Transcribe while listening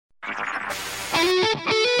HT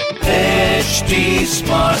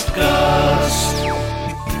Smartcast.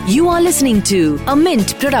 You are listening to a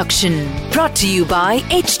Mint production brought to you by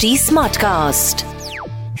HT Smartcast.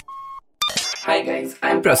 Hi guys,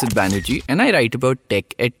 I'm Prasid Banerjee and I write about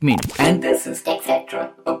tech at Mint. And this is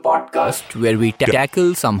TechCetra, a podcast where we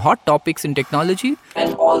tackle some hot topics in technology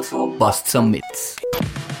and also bust some myths.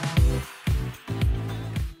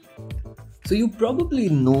 So you probably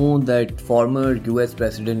know that former US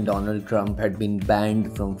President Donald Trump had been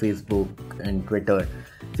banned from Facebook and Twitter.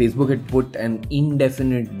 Facebook had put an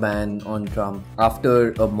indefinite ban on Trump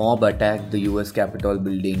after a mob attacked the US Capitol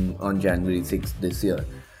building on January 6th this year.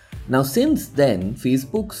 Now since then,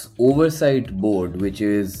 Facebook's oversight board, which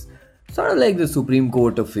is sort of like the Supreme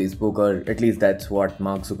Court of Facebook, or at least that's what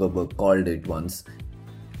Mark Zuckerberg called it once,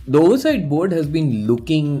 the oversight board has been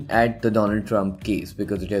looking at the Donald Trump case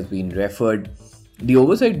because it has been referred. The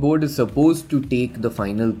oversight board is supposed to take the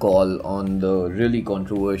final call on the really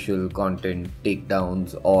controversial content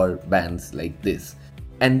takedowns or bans like this.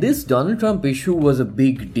 And this Donald Trump issue was a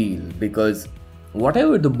big deal because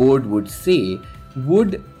whatever the board would say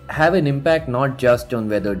would have an impact not just on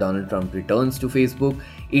whether Donald Trump returns to Facebook.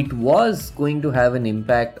 It was going to have an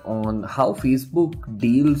impact on how Facebook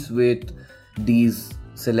deals with these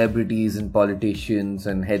celebrities and politicians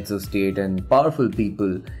and heads of state and powerful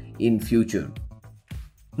people in future.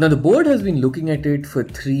 Now the board has been looking at it for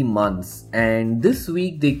 3 months and this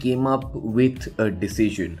week they came up with a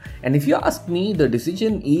decision. And if you ask me, the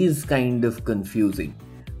decision is kind of confusing.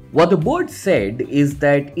 What the board said is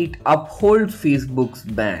that it upholds Facebook's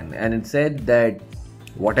ban, and it said that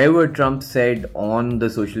whatever Trump said on the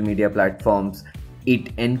social media platforms,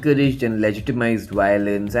 it encouraged and legitimized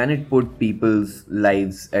violence and it put people's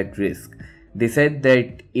lives at risk. They said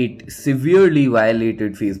that it severely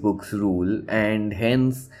violated Facebook's rule and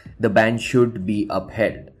hence the ban should be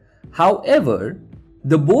upheld. However,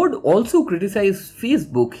 the board also criticized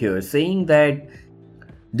Facebook here, saying that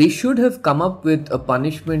they should have come up with a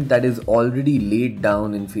punishment that is already laid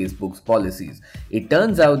down in Facebook's policies. It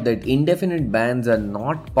turns out that indefinite bans are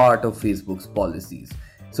not part of Facebook's policies.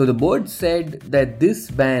 So the board said that this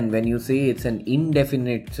ban, when you say it's an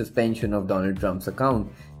indefinite suspension of Donald Trump's account,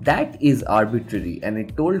 that is arbitrary, and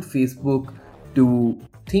it told Facebook to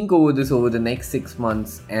think over this over the next 6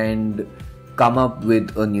 months and come up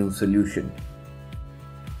with a new solution.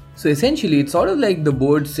 So essentially it's sort of like the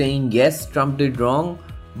board saying yes, Trump did wrong,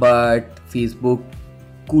 but Facebook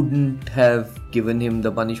couldn't have given him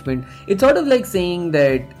the punishment. It's sort of like saying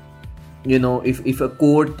that, you know, if a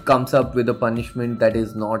court comes up with a punishment that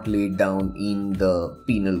is not laid down in the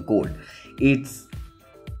penal code, it's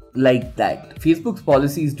like that. Facebook's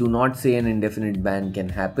policies do not say an indefinite ban can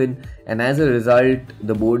happen, and as a result,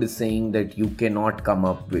 the board is saying that you cannot come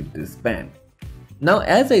up with this ban. Now,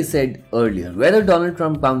 as I said earlier, whether Donald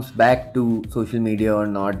Trump comes back to social media or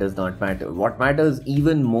not does not matter. What matters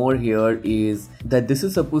even more here is that this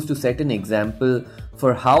is supposed to set an example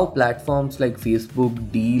for how platforms like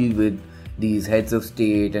Facebook deal with these heads of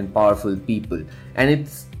state and powerful people. And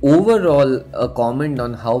it's overall a comment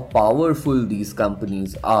on how powerful these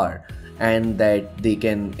companies are and that they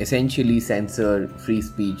can essentially censor free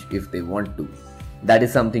speech if they want to. That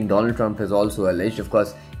is something Donald Trump has also alleged, of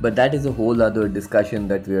course, but that is a whole other discussion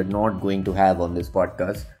that we are not going to have on this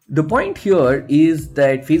podcast. The point here is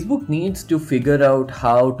that Facebook needs to figure out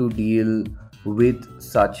how to deal with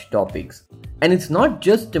such topics. And it's not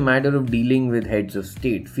just a matter of dealing with heads of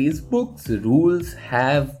state. Facebook's rules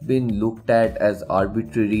have been looked at as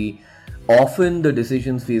arbitrary. Often the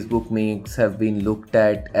decisions Facebook makes have been looked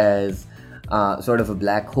at as sort of a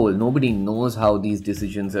black hole. Nobody knows how these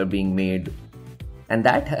decisions are being made. And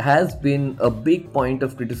that has been a big point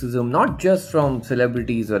of criticism, not just from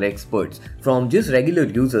celebrities or experts, from just regular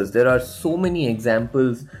users. There are so many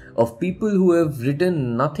examples of people who have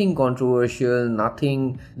written nothing controversial,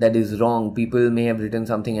 nothing that is wrong. People may have written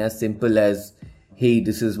something as simple as, hey,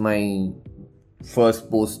 this is my first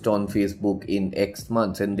post on Facebook in X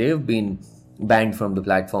months, and they've been banned from the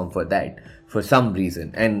platform for that, for some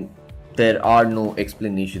reason. And there are no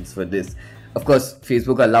explanations for this. Of course,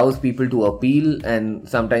 Facebook allows people to appeal, and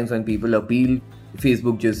sometimes when people appeal,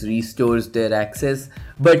 Facebook just restores their access.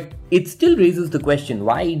 But it still raises the question,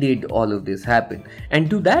 why did all of this happen? And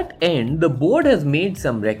to that end, the board has made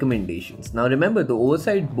some recommendations. Now remember, the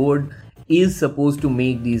oversight board is supposed to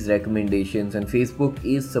make these recommendations, and Facebook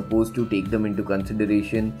is supposed to take them into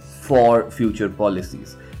consideration for future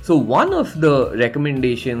policies. So one of the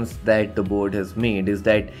recommendations that the board has made is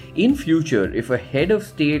that in future, if a head of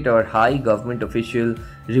state or high government official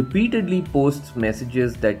repeatedly posts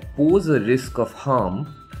messages that pose a risk of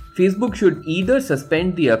harm, Facebook should either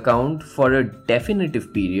suspend the account for a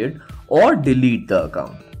definitive period or delete the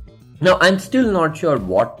account. Now, I'm still not sure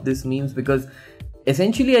what this means, because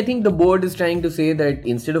essentially I think the board is trying to say that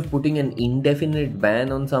instead of putting an indefinite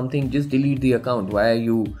ban on something, just delete the account. Why are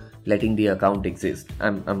you letting the account exist?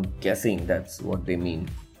 I'm guessing that's what they mean.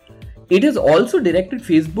 It has also directed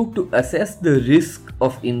Facebook to assess the risk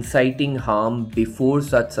of inciting harm before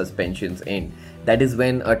such suspensions end. That is,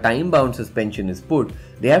 when a time-bound suspension is put,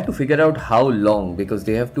 they have to figure out how long, because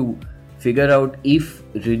they have to figure out if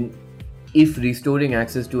restoring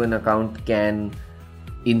access to an account can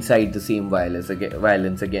incite the same violence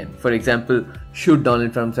again. For example, should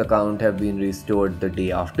Donald Trump's account have been restored the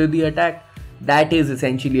day after the attack? That is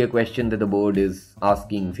essentially a question that the board is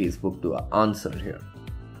asking Facebook to answer here.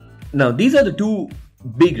 Now, these are the two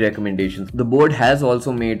big recommendations. The board has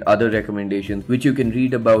also made other recommendations, which you can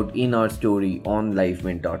read about in our story on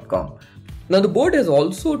livemint.com. Now, the board has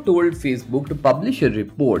also told Facebook to publish a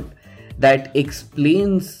report that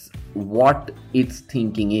explains what its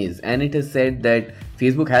thinking is, and it has said that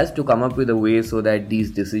Facebook has to come up with a way so that these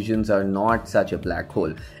decisions are not such a black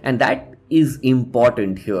hole. And that is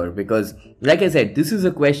important here because, like I said, this is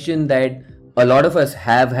a question that a lot of us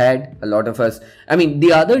have had.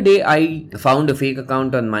 The other day I found a fake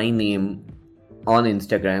account on my name on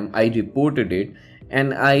Instagram. I reported it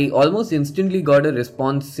and I almost instantly got a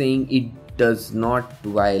response saying it does not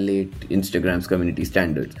violate Instagram's community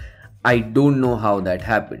standards. I don't know how that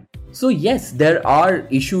happened. So yes, there are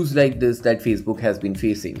issues like this that Facebook has been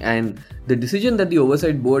facing, and the decision that the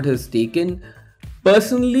oversight board has taken,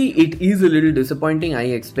 personally, it is a little disappointing. I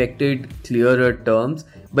expected clearer terms,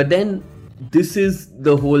 but then this is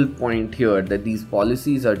the whole point here, that these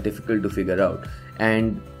policies are difficult to figure out.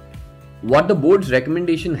 And what the board's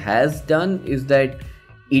recommendation has done is that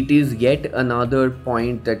it is yet another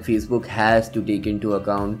point that Facebook has to take into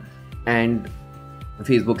account, and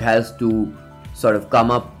Facebook has to sort of come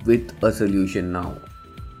up with a solution now.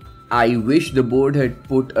 I wish the board had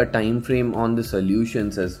put a time frame on the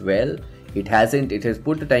solutions as well. It hasn't. It has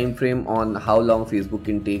put a time frame on how long Facebook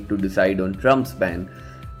can take to decide on Trump's ban,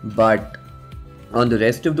 but on the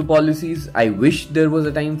rest of the policies, I wish there was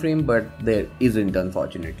a time frame, but there isn't,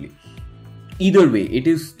 unfortunately. Either way, it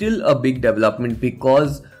is still a big development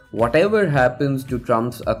because whatever happens to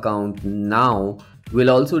Trump's account now will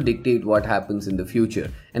also dictate what happens in the future.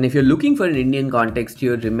 And if you're looking for an Indian context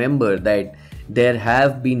here, remember that there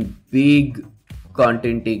have been big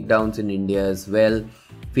content takedowns in India as well.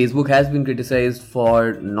 Facebook has been criticized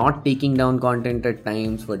for not taking down content at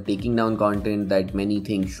times, for taking down content that many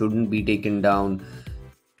think shouldn't be taken down.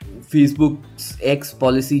 Facebook's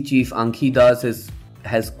ex-policy chief Ankhi Das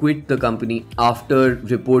has quit the company after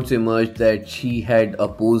reports emerged that she had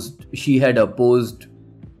opposed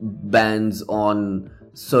bans on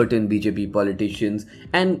certain BJP politicians.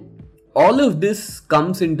 And all of this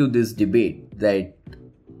comes into this debate that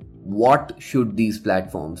what should these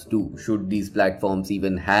platforms do? Should these platforms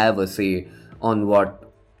even have a say on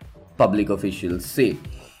what public officials say?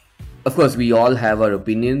 Of course, we all have our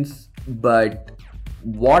opinions, but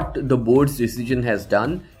what the board's decision has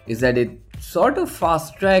done is that it sort of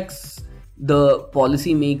fast tracks the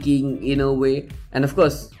policy making in a way, and of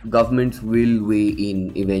course, governments will weigh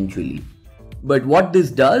in eventually. But what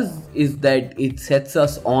this does is that it sets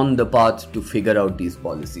us on the path to figure out these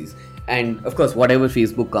policies. And of course, whatever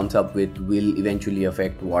Facebook comes up with will eventually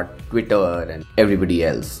affect what Twitter and everybody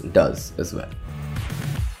else does as well.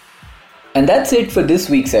 And that's it for this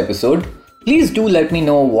week's episode. Please do let me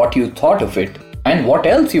know what you thought of it and what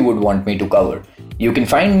else you would want me to cover. You can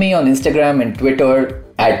find me on Instagram and Twitter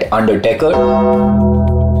at Undertaker.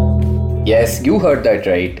 Yes, you heard that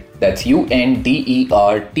right. That's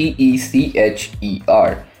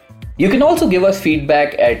UNDERTECHER. You can also give us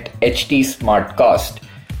feedback at HT Smartcast.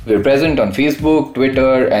 We're present on Facebook,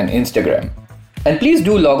 Twitter, and Instagram. And please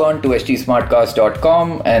do log on to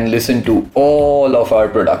htsmartcast.com and listen to all of our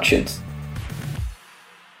productions.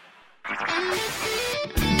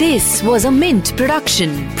 This was a Mint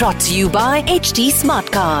production brought to you by HT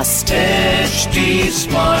Smartcast. HT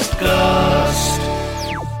Smartcast.